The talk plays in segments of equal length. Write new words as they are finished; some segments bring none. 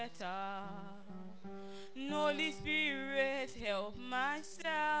better. Holy Spirit, help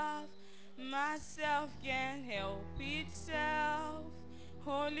myself. Myself can help itself.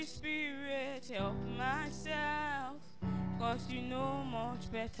 Holy Spirit, help myself. Cause you know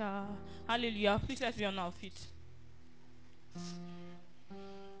much better. Hallelujah. Please let's be on our feet.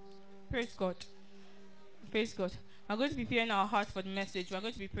 Praise God. Praise God. We're going to be preparing our hearts for the message. We're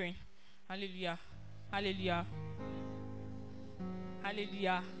going to be praying. Hallelujah. Hallelujah.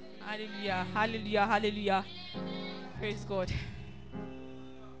 Hallelujah. Hallelujah. Hallelujah. Hallelujah. Praise God.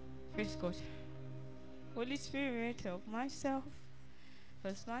 Praise God. Holy Spirit, help myself.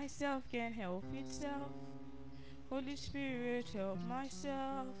 Cause myself can't help itself. Holy Spirit, help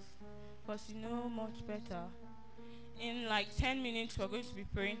myself. Cause you know much better. In like 10 minutes, we're going to be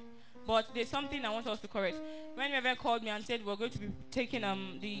praying. But there's something I want us to correct. When Reverend called me and said we're going to be taking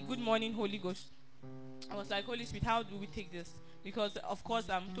the Good Morning Holy Ghost, I was like, Holy Spirit, how do we take this? Because of course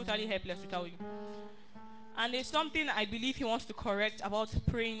I'm totally helpless without you. And there's something I believe he wants to correct about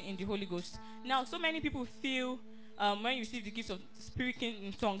praying in the Holy Ghost. Now, so many people feel when you receive the gift of speaking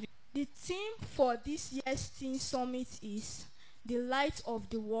in tongues. The theme for this year's Teen Summit is the light of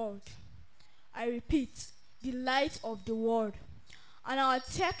the world. I repeat, the light of the world. And our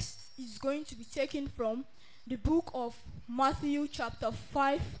text is going to be taken from the book of Matthew chapter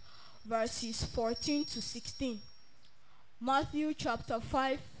 5 verses 14 to 16. Matthew chapter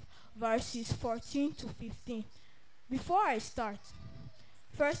 5 verses 14 to 15. Before I start,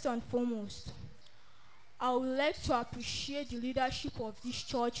 first and foremost, I would like to appreciate the leadership of this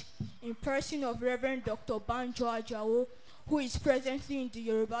church in person of Reverend Dr. Banjo Ajao, who is presently in the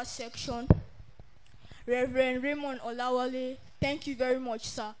Yoruba section. Reverend Raymond Olawale, thank you very much,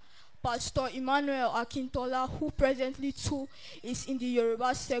 sir. Pastor Emmanuel Akintola, who presently too is in the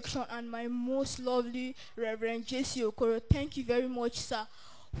Yoruba section, and my most lovely Reverend JC Okoro, thank you very much, sir,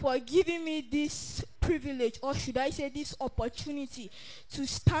 for giving me this privilege, or should I say this opportunity, to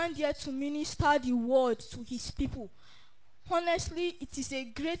stand here to minister the word to his people. Honestly, it is a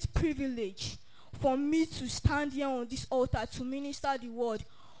great privilege for me to stand here on this altar to minister the word.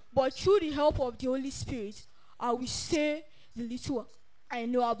 But through the help of the Holy Spirit, I will say the little I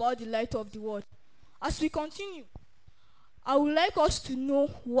know about the light of the world. As we continue, I would like us to know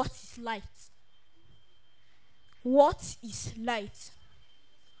what is light. What is light?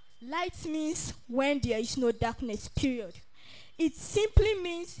 Light means when there is no darkness, period. It simply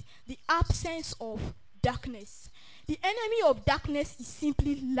means the absence of darkness. The enemy of darkness is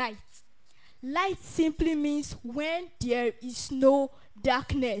simply light. Light simply means when there is no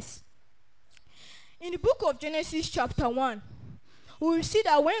darkness. In the book of Genesis chapter 1, we will see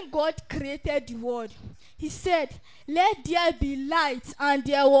that when God created the world, he said, "Let there be light," and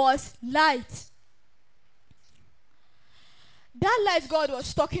there was light. That light God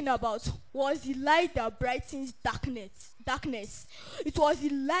was talking about was the light that brightens darkness. It was the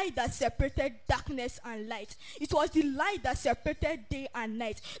light that separated darkness and light. It was the light that separated day and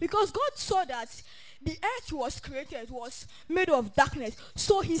night. Because God saw that the earth was created was made of darkness.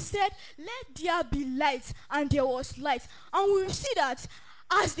 So he said, "Let there be light," and there was light. And we will see that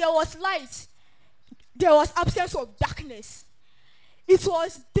as there was light, there was absence of darkness. It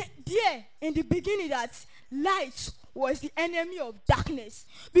was there in the beginning that light was the enemy of darkness.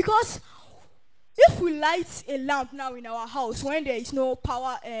 Because if we light a lamp now in our house when there is no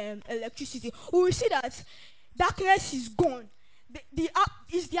power, electricity, we will see that darkness is gone.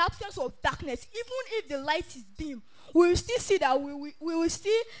 Is the absence of darkness. Even if the light is dim, we will still see that we will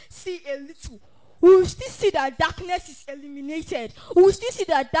still see a little. We will still see that darkness is eliminated. We will still see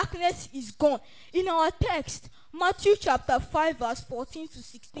that darkness is gone. In our text, Matthew chapter 5 verse 14 to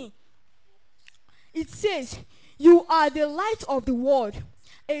 16, it says, "You are the light of the world.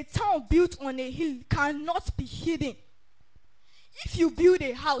 A town built on a hill cannot be hidden. If you build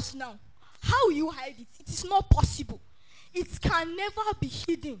a house now, how will you hide it? It is not possible. It can never be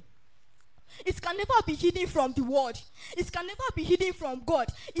hidden. It can never be hidden from the world. It can never be hidden from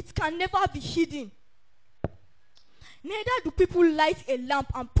God. It can never be hidden. Neither do people light a lamp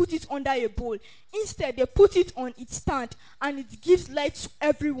and put it under a bowl. Instead, they put it on its stand, and it gives light to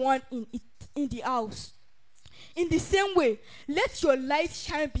everyone in the house. In the same way, let your light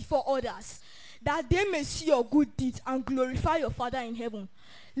shine before others, that they may see your good deeds and glorify your Father in heaven."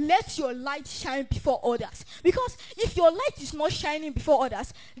 Let your light shine before others. Because if your light is not shining before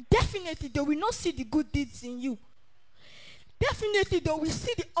others, definitely they will not see the good deeds in you. Definitely they will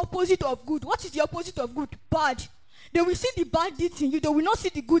see the opposite of good. What is the opposite of good? Bad. They will see the bad deeds in you. They will not see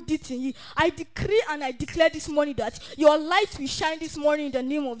the good deeds in you. I decree and I declare this morning that your light will shine this morning in the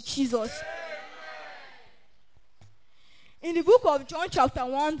name of Jesus. In the book of John chapter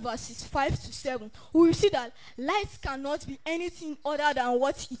 1 verses 5 to 7, we will see that light cannot be anything other than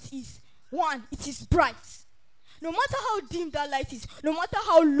what it is. One, it is bright. No matter how dim that light is, no matter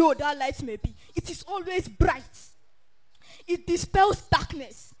how low that light may be, it is always bright. It dispels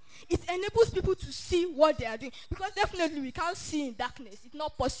darkness. It enables people to see what they are doing. Because definitely we can't see in darkness. It's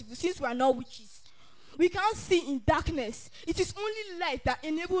not possible since we are not witches. We can't see in darkness. It is only light that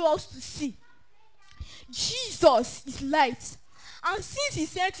enables us to see. Jesus is light. And since he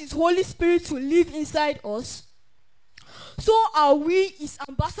sent his Holy Spirit to live inside us, so are we his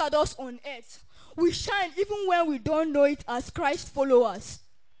ambassadors on earth. We shine even when we don't know it as Christ followers.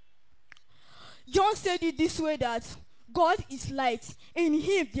 John said it this way, that God is light. In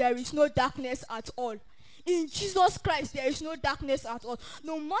him there is no darkness at all. In Jesus Christ there is no darkness at all.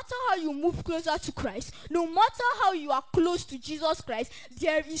 No matter how you move closer to Christ, no matter how you are close to Jesus Christ,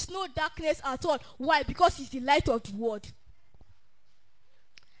 there is no darkness at all. Why? Because he's the light of the world.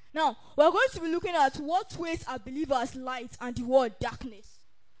 Now, we're going to be looking at what ways are believers light and the world darkness.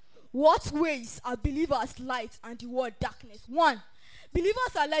 What ways are believers light and the world darkness? One,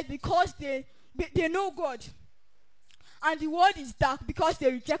 believers are light because they know God. And the world is dark because they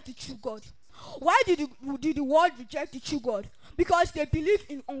reject the true God. Why did the world reject the true God? Because they believe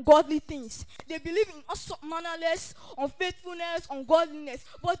in ungodly things. They believe in mannerless, unfaithfulness, ungodliness.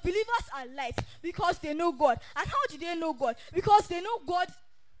 But believers are light because they know God. And how do they know God? Because they know God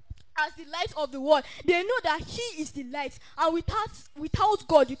as the light of the world. They know that he is the light. And without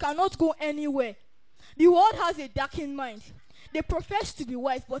God, you cannot go anywhere. The world has a darkened mind. They profess to be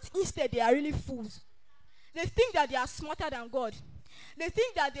wise, but instead they are really fools. They think that they are smarter than God. They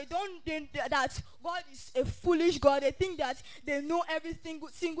think that that God is a foolish God. They think that they know every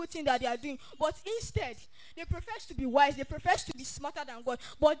single thing that they are doing. But instead, they profess to be wise. They profess to be smarter than God.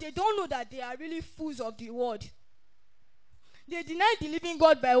 But they don't know that they are really fools of the world. They deny the living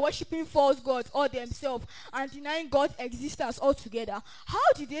God by worshiping false gods or themselves and denying God's existence altogether.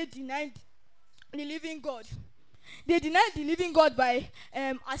 How did they deny the living God? They deny the living God by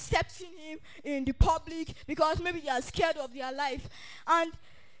accepting him in the public because maybe they are scared of their life. And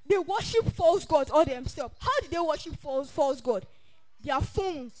they worship false gods or themselves. How did they worship false God? Their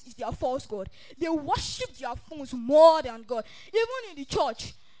phones is their false God. They worship their phones more than God. Even in the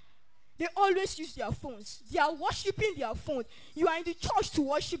church, they always use their phones. They are worshiping their phone. You are in the church to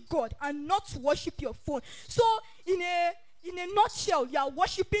worship God and not to worship your phone. So in a nutshell, you are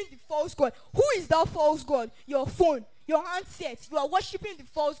worshiping the false God. Who is that false God? Your phone, your handset. You are worshiping the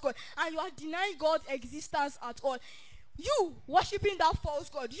false God and you are denying God's existence at all. You worshiping that false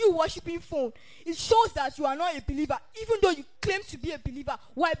God, you worshiping phone, it shows that you are not a believer, even though you claim to be a believer.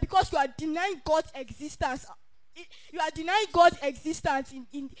 Why? Because you are denying God's existence. You are denying God's existence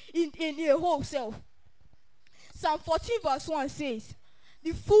in a whole self. Psalm 14 verse 1 says,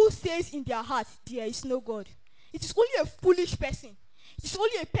 the fool says in their heart, there is no God. It is only a foolish person. It is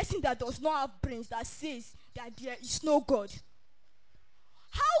only a person that does not have brains that says that there is no God.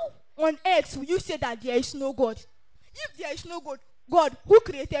 How on earth will you say that there is no God? If there is no God, who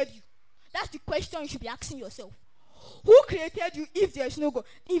created you? That's the question you should be asking yourself. Who created you if there is no God?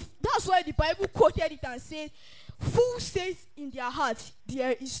 If that's why the Bible quoted it and said, "Fool says in their heart,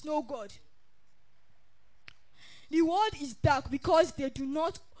 there is no God." The world is dark because they do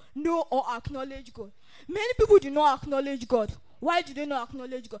not know or acknowledge God. Many people do not acknowledge God. Why do they not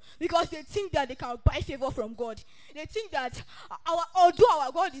acknowledge God? Because they think that they can buy favor from God. They think that although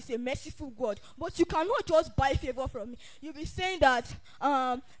our God is a merciful God, but you cannot just buy favor from me. You'll be saying that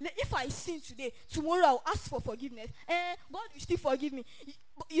if I sin today, tomorrow I'll ask for forgiveness. God will still forgive me.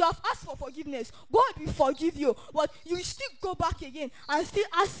 You have asked for forgiveness. God will forgive you, but you will still go back again and still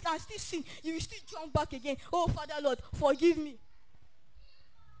ask and still sin. You will still jump back again. Oh, Father Lord, forgive me.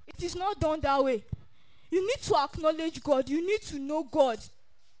 It is not done that way. You need to acknowledge God. You need to know God.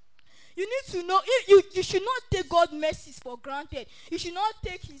 You need to know. You should not take God's mercies for granted. You should not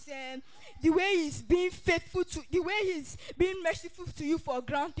take his the way he's being faithful to, the way he's being merciful to you for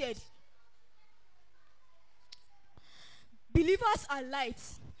granted. Believers are light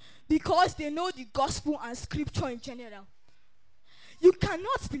because they know the gospel and scripture in general. You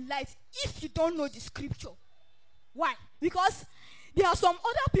cannot be light if you don't know the scripture. Why? Because there are some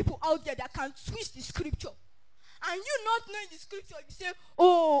other people out there that can twist the scripture. And you not knowing the scripture, you say,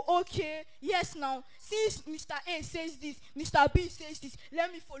 oh, okay, yes now, since Mr. A says this, Mr. B says this,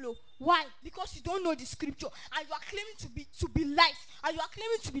 let me follow. Why? Because you don't know the scripture and you are claiming to be light. And you are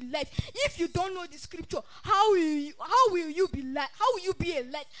claiming to be light. If you don't know the scripture, how will you be light? How will you be a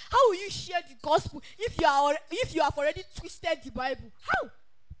light? How will you share the gospel if you have already twisted the Bible? How?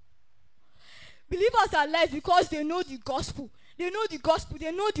 Believers are light because they know the gospel. They know the gospel.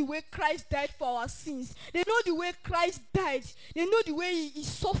 They know the way Christ died for our sins. They know the way Christ died. They know the way he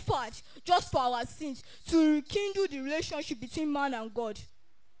suffered just for our sins to rekindle the relationship between man and God.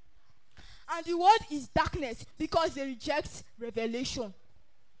 And the world is darkness because they reject revelation.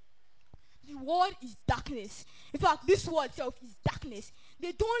 The world is darkness. In fact, this world itself is darkness.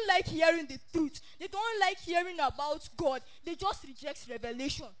 They don't like hearing the truth. They don't like hearing about God. They just reject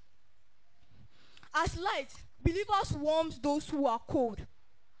revelation. As light, believers warm those who are cold.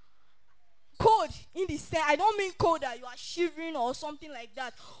 Cold in the sense, I don't mean cold that you are shivering or something like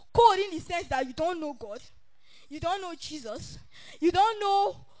that. Cold in the sense that you don't know God, you don't know Jesus, you don't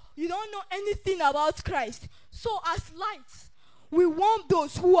know anything about Christ. So as light, we warm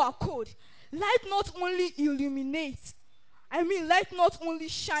those who are cold. Light not only illuminates, light not only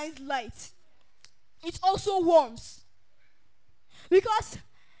shines light, it also warms. Because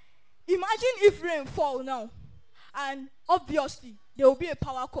imagine if rain fall now, and obviously there will be a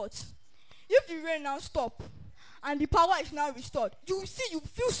power cut. If the rain now stop and the power is now restored, you will see, you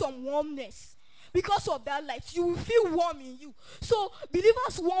feel some warmness because of that light. You will feel warm in you. So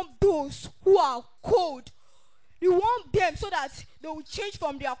believers warm those who are cold. You warm them so that they will change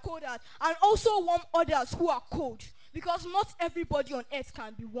from their cold heart, and also warm others who are cold, because not everybody on earth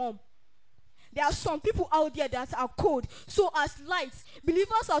can be warm. There are some people out there that are cold. So as lights,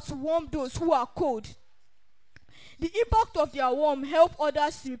 believers are to warm those who are cold. The impact of their warmth help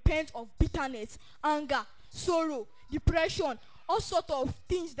others repent of bitterness, anger, sorrow, depression, all sorts of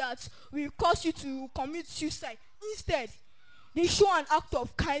things that will cause you to commit suicide. Instead, they show an act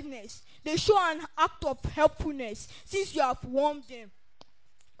of kindness. They show an act of helpfulness since you have warmed them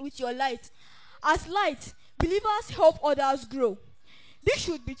with your light. As light, believers help others grow. This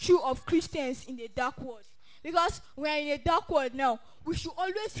should be true of Christians in a dark world. Because we are in a dark world now, we should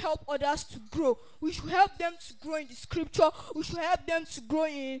always help others to grow. We should help them to grow in the scripture. We should help them to grow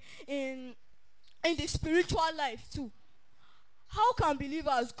in, in the spiritual life too. How can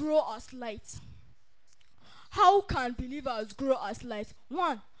believers grow as light? How can believers grow as light?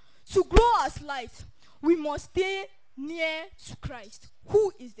 One, to grow as light, we must stay near to Christ,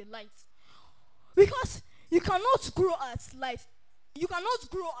 who is the light. Because you cannot grow as light. You cannot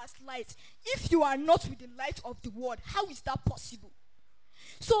grow as light if you are not with the light of the world. How is that possible?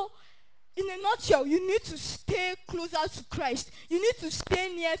 So, in a nutshell, you need to stay closer to Christ. You need to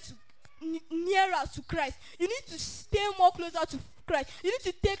stay nearer to Christ. You need to stay more closer to Christ. You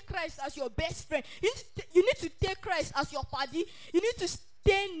need to take Christ as your best friend. You need to take Christ as your buddy. You need to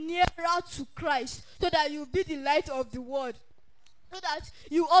stay nearer to Christ so that you be the light of the world. So that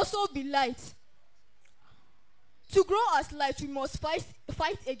you also be light. To grow as light, we must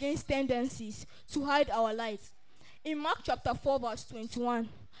fight against tendencies to hide our light. In Mark chapter 4, verse 21,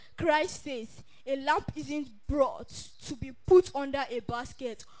 Christ says, a lamp isn't brought to be put under a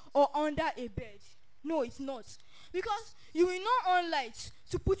basket or under a bed. No, it's not. Because you will not on light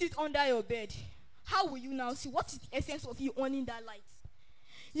to put it under your bed. How will you now see? What is the essence of you owning that light?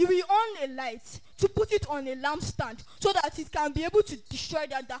 You will on a light to put it on a lampstand so that it can be able to destroy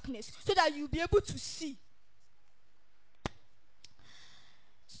that darkness, so that you'll be able to see.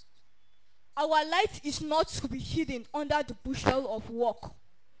 Our light is not to be hidden under the bushel of work.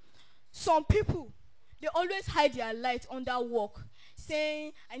 Some people, they always hide their light under work,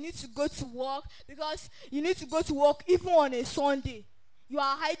 saying, I need to go to work, because you need to go to work even on a Sunday. You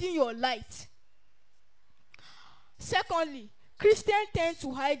are hiding your light. Secondly, Christians tend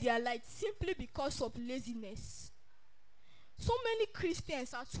to hide their light simply because of laziness. So many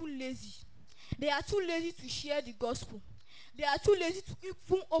Christians are too lazy. They are too lazy to share the gospel. They are too lazy to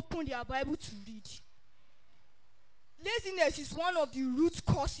even open their Bible to read. Laziness is one of the root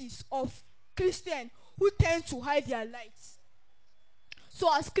causes of Christians who tend to hide their lights.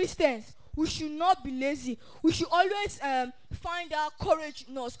 So as Christians, we should not be lazy. We should always find our courage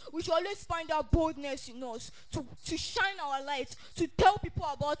in us. We should always find our boldness in us to shine our light, to tell people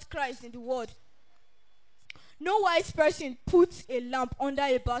about Christ in the world. No wise person puts a lamp under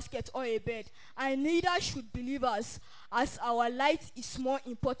a basket or a bed, and neither should believers, as our light is more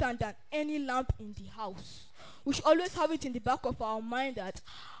important than any lamp in the house. We should always have it in the back of our mind that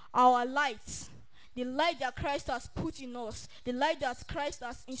our light, the light that Christ has put in us, the light that Christ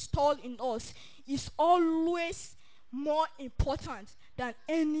has installed in us, is always more important than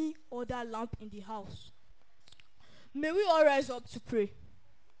any other lamp in the house. May we all rise up to pray.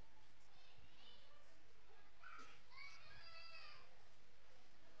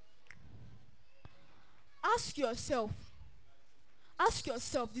 Ask yourself, ask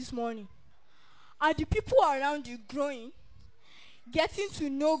yourself this morning, are the people around you growing, getting to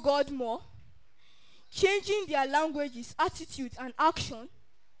know God more, changing their languages, attitude, and action?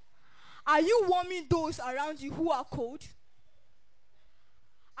 Are you warming those around you who are cold?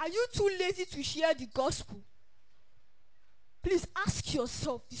 Are you too lazy to share the gospel? Please ask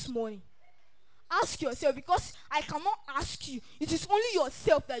yourself this morning. Ask yourself, because I cannot ask you. It is only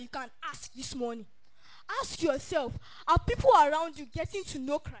yourself that you can ask this morning. Ask yourself, are people around you getting to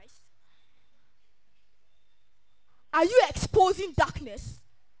know Christ? Are you exposing darkness?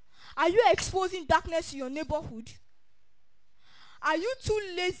 Are you exposing darkness in your neighborhood? Are you too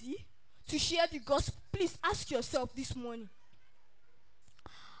lazy to share the gospel? Please ask yourself this morning.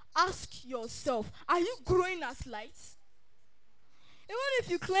 Ask yourself, are you growing as lights? Even if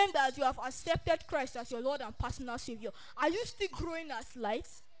you claim that you have accepted Christ as your Lord and personal Savior, are you still growing as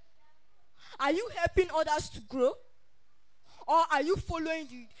lights? Are you helping others to grow? Or are you following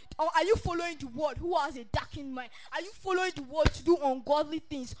the world who has a darkened mind? Are you following the world to do ungodly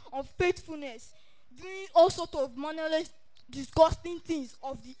things, unfaithfulness, doing all sorts of mannerless, disgusting things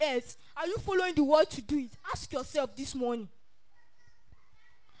of the earth? Are you following the world to do it? Ask yourself this morning.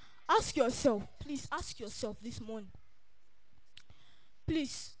 Ask yourself. Please ask yourself this morning.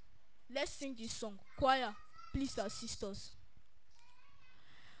 Please, let's sing this song. Choir, please assist us.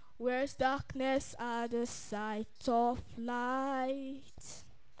 Where's darkness at the sight of light?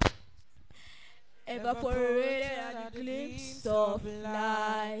 Evaporated at the glimpse of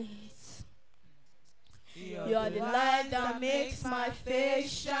light. You are the light that makes my face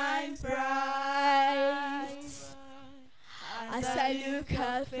shine bright. As I look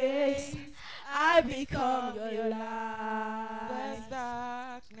at face, I become your light.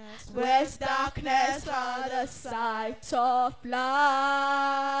 Where's darkness at the sight of light?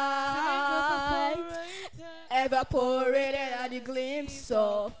 Evaporated at the glimpse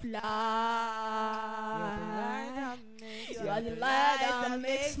of light. You are the light that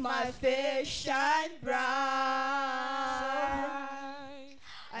makes my face shine bright.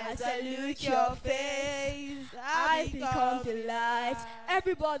 As I look your face, I become the light.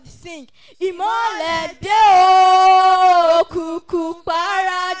 Everybody sing. Ìmọ́lẹ̀ dé o, òkùnkùn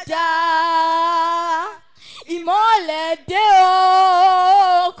paradà. Ìmọ́lẹ̀ dé o,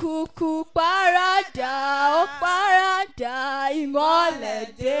 òkùnkùn paradà. Ó paradà. Ìmọ́lẹ̀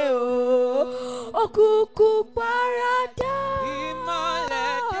dé o, òkùnkùn paradà.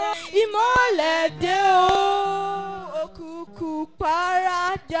 Ìmọ́lẹ̀ dé o, òkùnkùn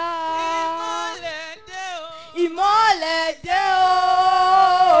paradà. Ìmọ́lẹ̀ dé o,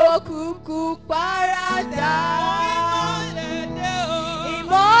 òkùnkùn paradà.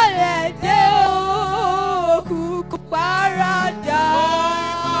 Ìmọ́lẹ̀ dé o, òkùnkùn paradà.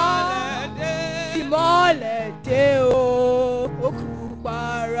 Ìmọ́lẹ̀ dé o, òkùnkùn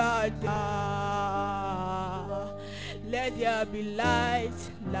paradà. Let there be light,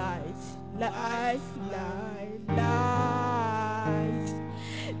 light, light, light, light.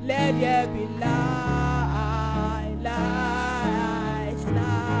 Let there be light, light,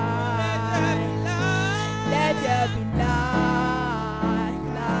 light. Let there be light,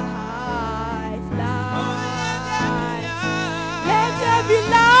 light, light. Let there be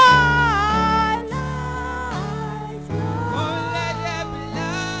light, light, light.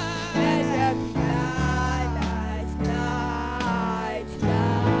 Let there be light, light, light,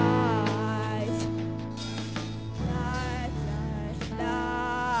 light.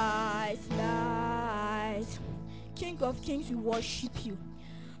 Light, light, light. King of kings, we worship you.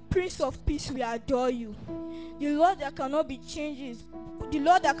 Prince of peace, we adore you. The Lord that cannot be changed,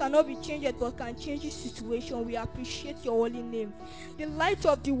 but can change his situation. We appreciate your holy name. The light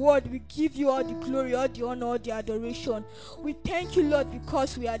of the world, we give you all the glory, all the honor, all the adoration. We thank you, Lord,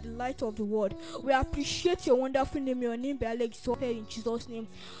 because we are the light of the world. We appreciate your wonderful name. Your name be exalted in Jesus' name.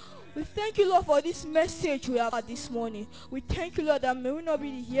 We thank you, Lord, for this message we have had this morning. We thank you, Lord, that may we not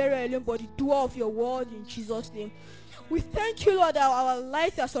be the hearer alone, but the doer of your word in Jesus' name. We thank you, Lord, that our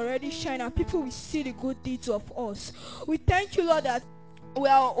light has already shined and people will see the good deeds of us. We thank you, Lord, that we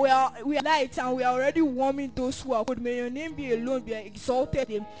are light and we are already warming those who are good. May your name be alone be exalted.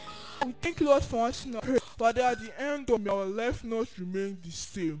 We thank you, Lord, for answering our prayer. But at the end of our life not remain the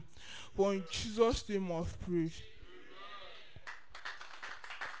same. For in Jesus' name I've prayed.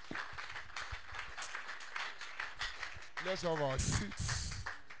 Let's have our seats.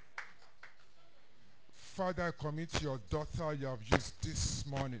 Father, I commit your daughter you have used this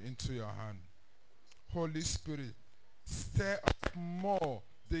morning into your hand. Holy Spirit, stir up more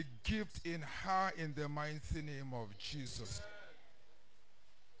the gift in her in the mighty name of Jesus.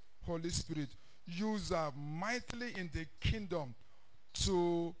 Holy Spirit, use her mightily in the kingdom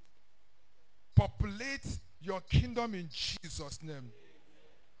to populate your kingdom in Jesus' name.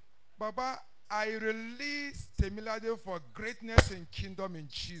 Baba, I release Temilade for greatness in kingdom in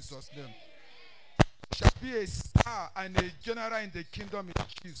Jesus' name. Shall be a star and a general in the kingdom in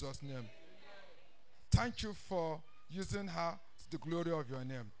Jesus' name. Thank you for using her to the glory of your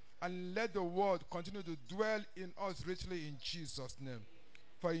name. And let the word continue to dwell in us richly in Jesus' name.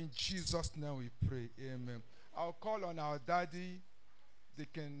 For in Jesus' name we pray. Amen. I'll call on our daddy,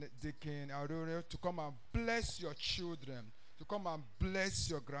 Deacon Aurora, to come and bless your children, to come and bless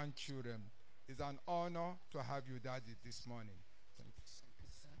your grandchildren. It's an honor to have you, daddy, this morning. Thank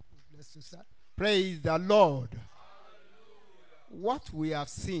you. Bless you, sir. Praise the Lord. What we have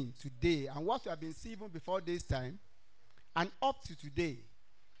seen today and what we have been seeing before this time and up to today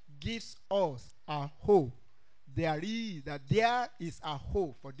gives us a hope. There is a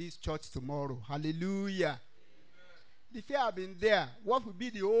hope for this church tomorrow. Hallelujah. If you have been there, what will be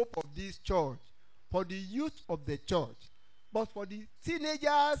the hope of this church? For the youth of the church, but for the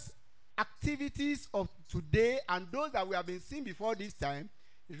teenagers' activities of today and those that we have been seeing before this time,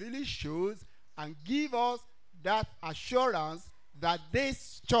 it really shows and give us that assurance that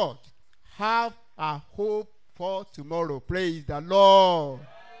this church have a hope for tomorrow. Praise the Lord.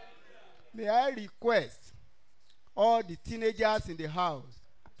 May I request all the teenagers in the house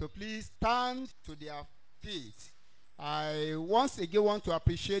to please stand to their feet. I once again want to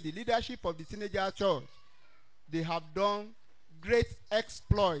appreciate the leadership of the teenager church. They have done great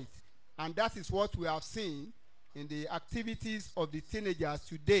exploits, and that is what we have seen in the activities of the teenagers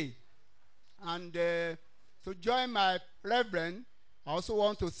today. And to join my reverend, I also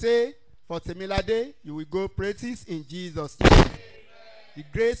want to say for Temilade, you will go praises in Jesus' name. The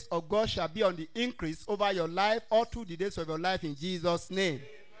grace of God shall be on the increase over your life all through the days of your life in Jesus' name. Amen.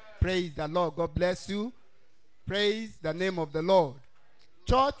 Praise the Lord. God bless you. Praise the name of the Lord.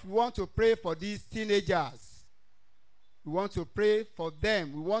 Church, we want to pray for these teenagers. We want to pray for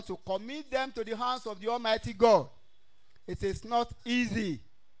them. We want to commit them to the hands of the Almighty God. It is not easy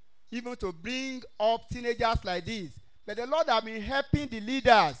even to bring up teenagers like this. But the Lord has been helping the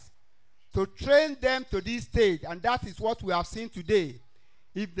leaders to train them to this stage. And that is what we have seen today.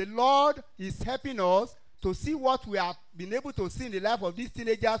 If the Lord is helping us to see what we have been able to see in the life of these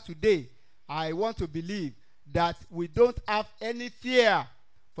teenagers today, I want to believe that we don't have any fear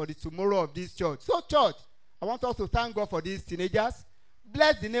for the tomorrow of this church. So church, I want us to thank God for these teenagers.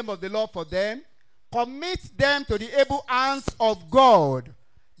 Bless the name of the Lord for them. Commit them to the able hands of God.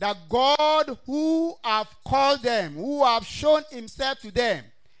 That God who have called them, who have shown himself to them,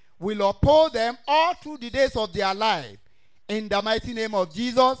 will uphold them all through the days of their life. In the mighty name of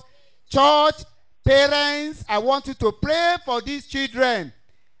Jesus. Church, parents, I want you to pray for these children.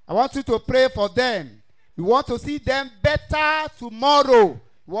 I want you to pray for them. We want to see them better tomorrow.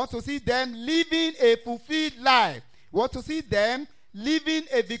 We want to see them living a fulfilled life. We want to see them living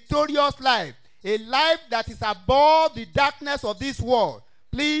a victorious life. A life that is above the darkness of this world.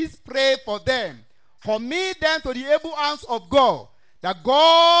 Please pray for them. Commit them to the able hands of God. That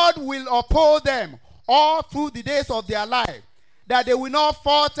God will uphold them all through the days of their life. That they will not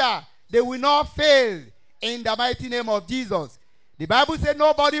falter. They will not fail. In the mighty name of Jesus. The Bible says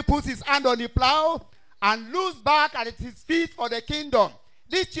nobody puts his hand on the plow and looks back at his feet for the kingdom.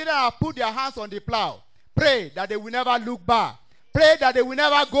 These children have put their hands on the plow. Pray that they will never look back. Pray that they will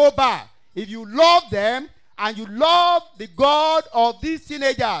never go back. If you love them and you love the God of these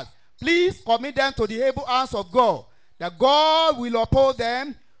teenagers, please commit them to the able hands of God. That God will uphold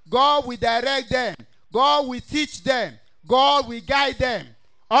them. God will direct them. God will teach them. God will guide them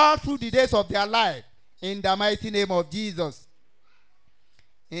all through the days of their life. In the mighty name of Jesus.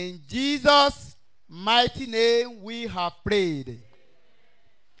 In Jesus' mighty name we have prayed.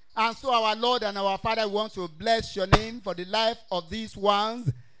 And so our Lord and our Father, we want to bless your name for the life of these ones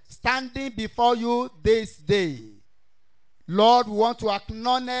standing before you this day. Lord, we want to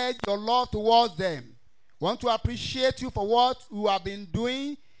acknowledge your love towards them. We want to appreciate you for what you have been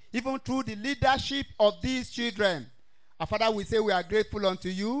doing, even through the leadership of these children. Our Father, we say we are grateful unto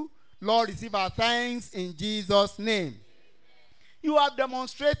you. Lord, receive our thanks in Jesus' name. You have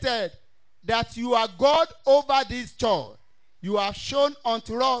demonstrated that you are God over this church. You have shown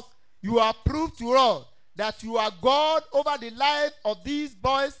unto us, you have proved to us that you are God over the life of these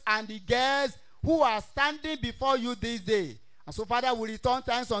boys and the girls who are standing before you this day. And so, Father, we return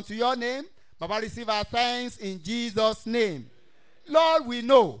thanks unto your name. Baba, receive our thanks in Jesus' name. Lord, we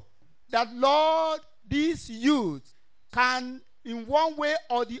know that, Lord, these youth can in one way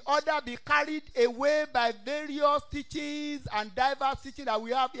or the other be carried away by various teachings and diverse teachings that we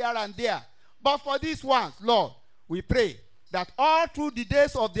have here and there. But for these ones, Lord, we pray that all through the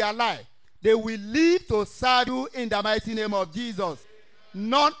days of their life, they will live to serve you in the mighty name of Jesus.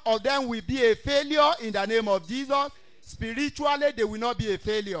 None of them will be a failure in the name of Jesus. Spiritually, they will not be a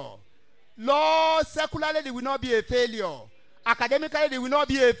failure. Lord, secularly, they will not be a failure. Academically, they will not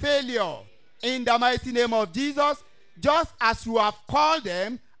be a failure. In the mighty name of Jesus, just as you have called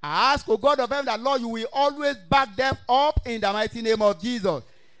them, I ask, O God of heaven, that Lord, you will always back them up in the mighty name of Jesus.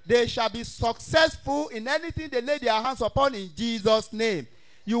 They shall be successful in anything they lay their hands upon in Jesus' name.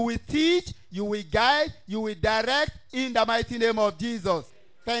 You will teach, you will guide, you will direct in the mighty name of Jesus.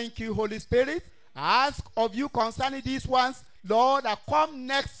 Thank you, Holy Spirit. I ask of you concerning these ones, Lord, that come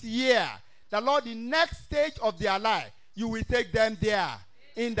next year, the Lord, the next stage of their life, you will take them there.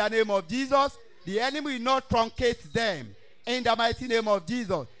 In the name of Jesus, the enemy will not truncate them. In the mighty name of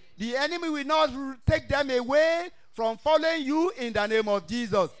Jesus, the enemy will not take them away from following you in the name of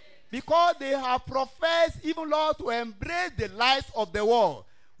Jesus. Because they have professed, even Lord, to embrace the light of the world,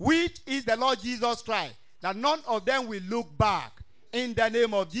 which is the Lord Jesus Christ, that none of them will look back. In the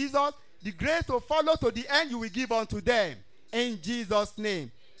name of Jesus, the grace to follow to the end you will give unto them. In Jesus'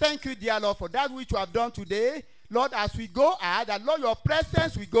 name. Thank you, dear Lord, for that which you have done today. Lord, as we go ahead, that Lord, your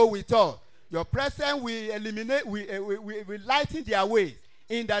presence will go with us. Your presence will eliminate, will lighten their ways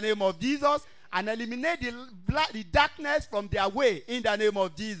in the name of Jesus, and eliminate the darkness from their way in the name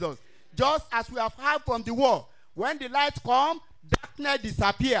of Jesus. Just as we have heard from the world, when the light comes, darkness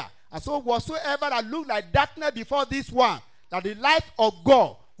disappear. And so whatsoever that look like darkness before this one, that the light of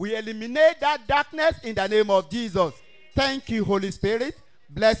God will eliminate that darkness in the name of Jesus. Thank you, Holy Spirit.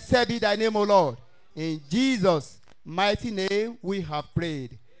 Blessed be thy name, O Lord. In Jesus' mighty name we have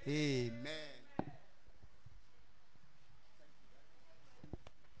prayed. Amen.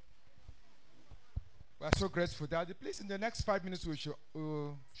 We are so grateful, Daddy. Please, in the next 5 minutes, we should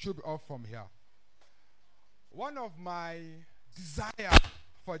be off from here. One of my desire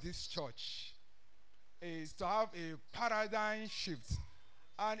for this church is to have a paradigm shift.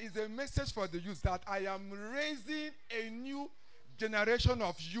 And it's a message for the youth that I am raising a new generation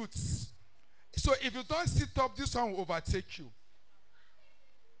of youths. So if you don't sit up, this one will overtake you.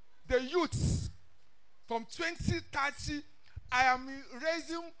 The youths from 2030, I am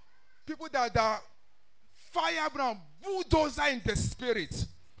raising people that are firebrand, bulldozer in the spirit.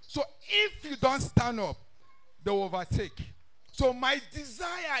 So if you don't stand up, they will overtake. So my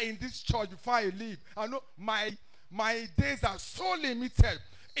desire in this church before I leave, I know my days are so limited,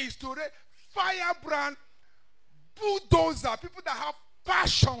 is to raise firebrand, bulldozer, people that have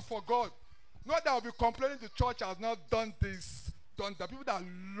passion for God. Not that will be complaining the church has not done this, done that. People that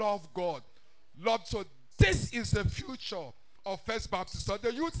love God. Love. So this is the future of First Baptist. So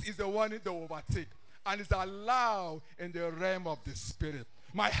the youth is the one in the overtake. And is allowed in the realm of the spirit.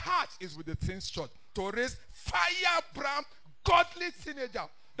 My heart is with the Teens Church to raise firebrand, godly teenager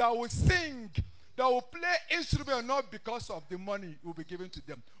that will sing, that will play instrument not because of the money will be given to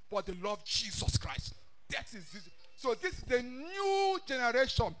them, but they love Jesus Christ. That is this. So this is the new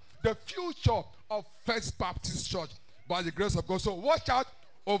generation, the future of First Baptist Church by the grace of God. So watch out,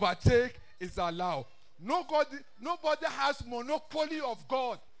 overtake is allowed. Nobody has monopoly of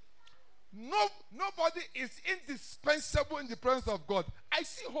God. Nobody is indispensable in the presence of God. I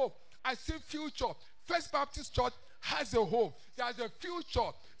see hope. I see future. First Baptist Church has a hope. There's a future.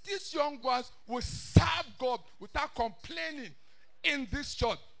 These young ones will serve God without complaining in this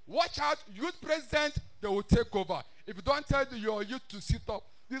church. Watch out, youth president, they will take over. If you don't tell your youth to sit up,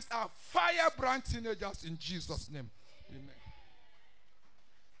 these are firebrand teenagers in Jesus' name. Amen.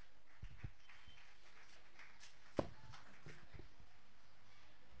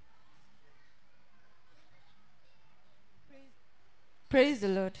 Praise the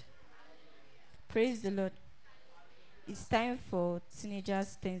Lord. Praise the Lord. It's time for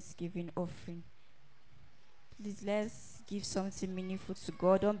teenagers' Thanksgiving offering. Please let's give something meaningful to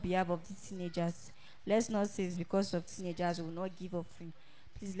God on behalf of the teenagers. Let's not say it's because of teenagers we will not give offering.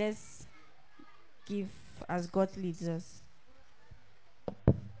 Please let's give as God leads us.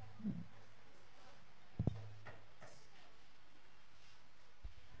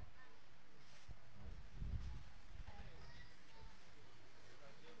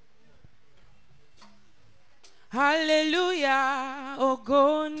 Hallelujah,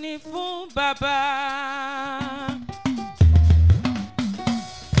 ògo ni fún Baba.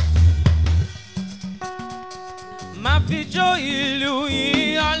 Máa fi jó ìlú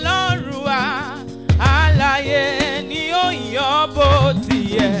yìn Ọlọ́run wa, alààyè ni ó yọ̀ bó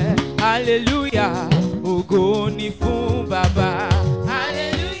ti yẹ. Hallelujah, ògo ni fún Baba.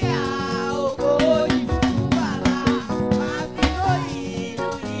 Hallelujah, ògo ni fún Baba. Máa fi jó ìlú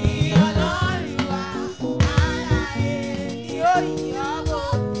yìn Ọlọ́run wa, alààyè ni ó yọ̀ bó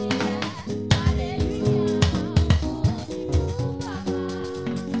ti yẹ. Hallelujah, ògo ni fún Baba.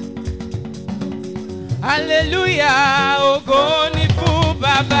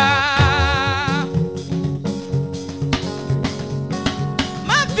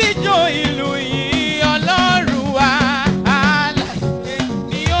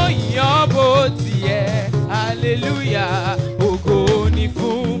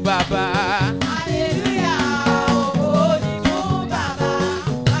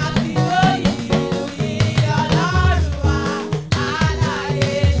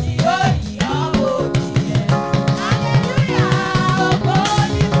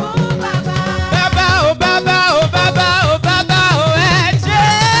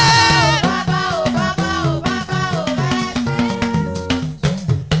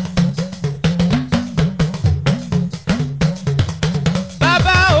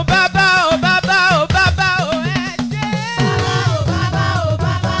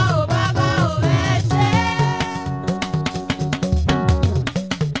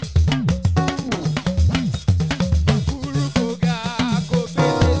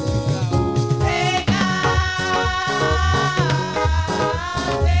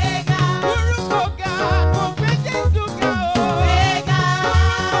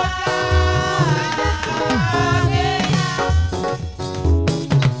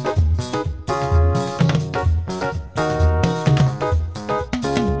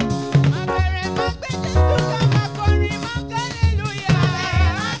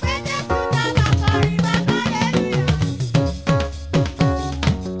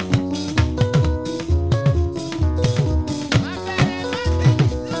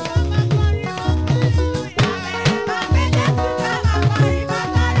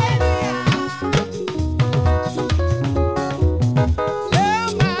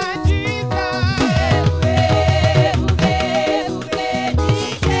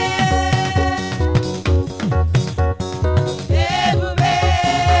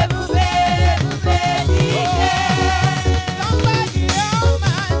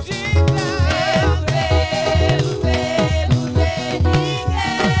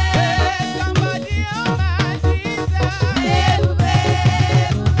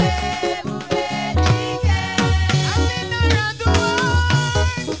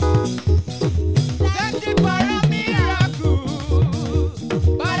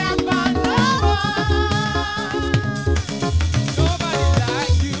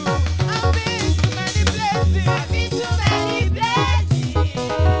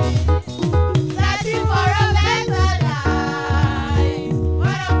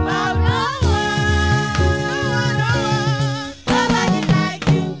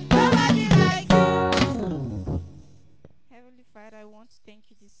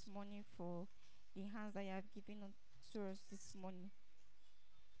 this morning for the hands that you have given unto us this morning.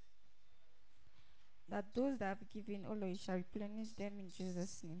 That those that have given, oh Lord, you shall replenish them in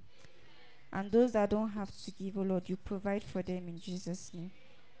Jesus' name. And those that don't have to give, oh Lord, you provide for them in Jesus' name.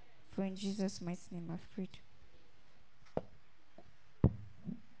 For in Jesus' mighty name I've prayed.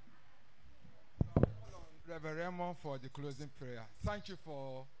 Reverend Raymond for the closing prayer. Thank you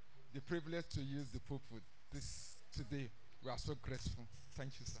for the privilege to use the pulpit this today. We are so grateful.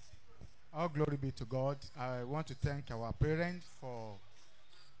 Thank you, sir. All glory be to God. I want to thank our parents for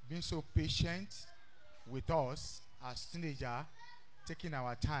being so patient with us as teenagers, taking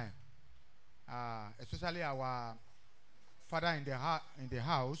our time. Especially our father in the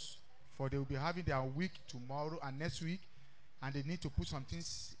house, for they will be having their week tomorrow and next week, and they need to put some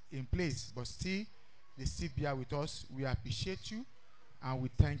things in place. But still, they still bear with us. We appreciate you, and we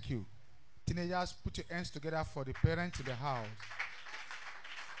thank you. Teenagers, put your hands together for the parents in the house.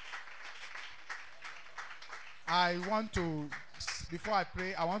 I want to, before I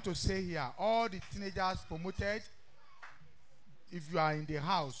pray, I want to say here, all the teenagers promoted, if you are in the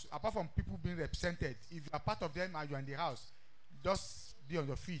house, apart from people being represented, if you are part of them and you are in the house, just be on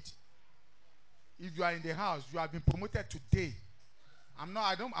your feet. If you are in the house, you have been promoted today. I'm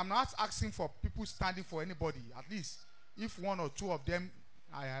not asking for people standing for anybody. At least if one or two of them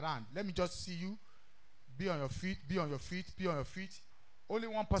are around, let me just see you. Be on your feet, be on your feet, be on your feet. Only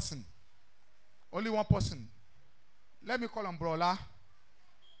one person. Only one person. Let me call on Brola.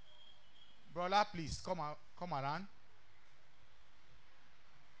 Brola, please come around.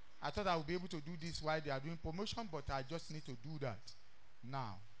 I thought I would be able to do this while they are doing promotion, but I just need to do that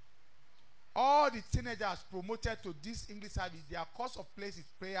now. All the teenagers promoted to this English service, their course of place is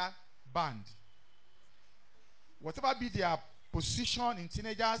prayer band. Whatever be their position in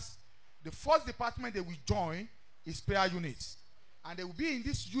teenagers, the first department they will join is prayer unit. And they will be in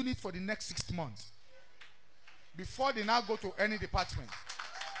this unit for the next 6 months before they now go to any department.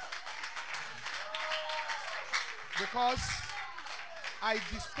 Because I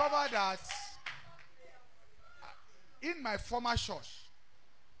discovered that in my former church,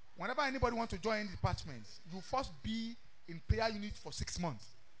 whenever anybody wants to join any department, you first be in prayer unit for 6 months.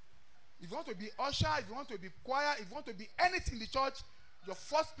 If you want to be usher, if you want to be choir, if you want to be anything in the church, your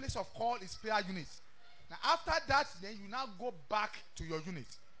first place of call is prayer unit. Now after that, then you now go back to your unit.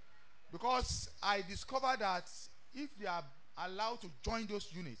 Because I discovered that if they are allowed to join those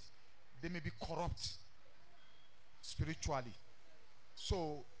units, they may be corrupt spiritually.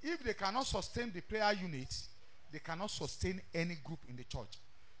 So if they cannot sustain the prayer unit, they cannot sustain any group in the church.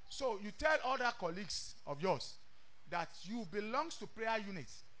 So you tell other colleagues of yours that you belongs to prayer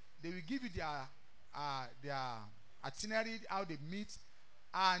units. They will give you their itinerary, how they meet.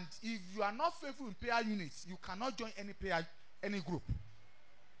 And if you are not faithful in prayer units, you cannot join any group.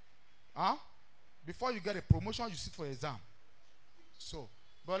 Huh? Before you get a promotion, you sit for exam. So,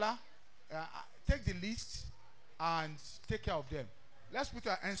 Bola, take the list and take care of them. Let's put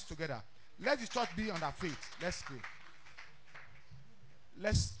our hands together. Let the church be on our feet. Let's pray.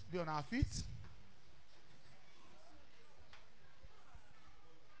 Let's be on our feet.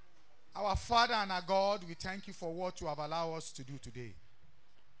 Our Father and our God, we thank you for what you have allowed us to do today.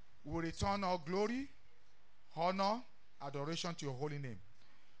 We return all glory, honor, adoration to your holy name.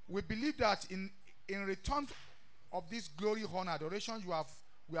 We believe that in return of this glory, honor, adoration,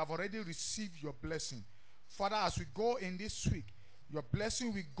 we have already received your blessing. Father, as we go in this week, your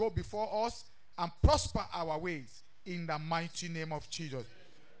blessing will go before us and prosper our ways in the mighty name of Jesus.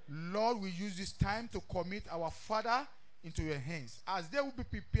 Lord, we use this time to commit our Father into your hands. As they will be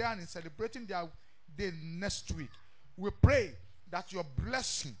preparing and celebrating their day next week, we pray that your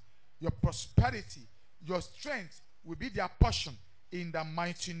blessing, your prosperity, your strength will be their portion in the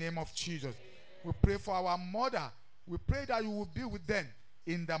mighty name of Jesus. We pray for our mother. We pray that you will be with them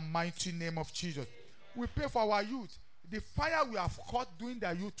in the mighty name of Jesus. We pray for our youth. The fire we have caught during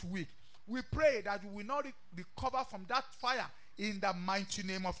the youth week, we pray that we will not recover from that fire in the mighty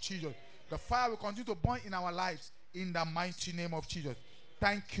name of Jesus. The fire will continue to burn in our lives in the mighty name of Jesus.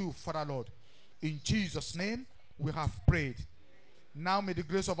 Thank you, Father Lord. In Jesus' name, we have prayed. Now may the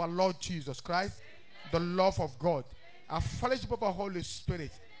grace of our Lord Jesus Christ, the love of God, a fellowship of our Holy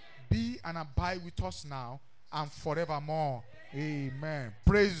Spirit be and abide with us now and forevermore. Amen.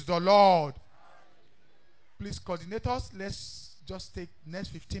 Praise the Lord. Please, coordinators, let's just take next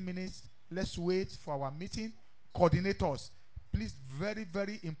 15 minutes. Let's wait for our meeting. Coordinators, please, very,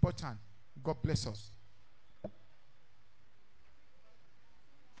 very important. God bless us.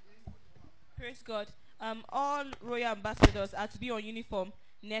 Praise God. All royal ambassadors are to be on uniform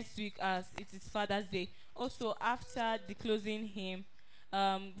next week as it is Father's Day. Also, after the closing hymn,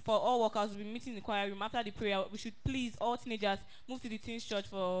 for all workers, we'll be meeting in the choir room. After the prayer, we should please, all teenagers, move to the teens church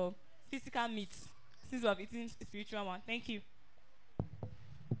for physical meets, since we have eaten a spiritual one. Thank you.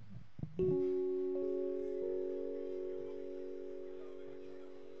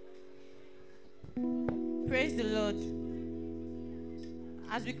 Praise the Lord.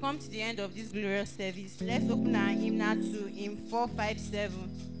 As we come to the end of this glorious service, let's open our hymn now to hymn 457.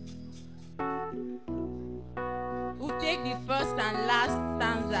 We'll take the first and last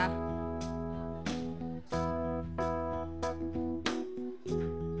stanza.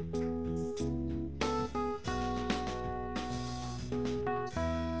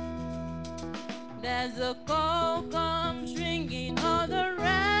 There's a call comes ringing on the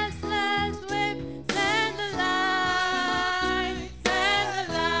restless wave. Send the light, send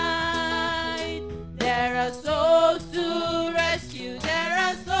the light. There are souls to rescue, there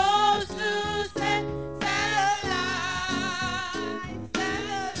are souls to save. Send the light, send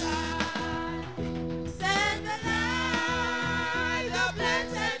the light, send the light. The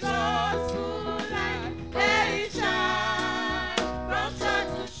blessed gospel light, let it shine from shore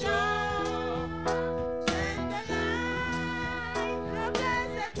to shore. Send the light, the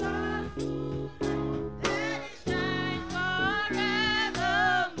blessed gospel light, let it shine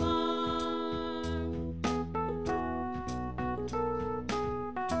forevermore.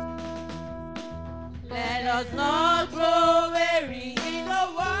 Let us not grow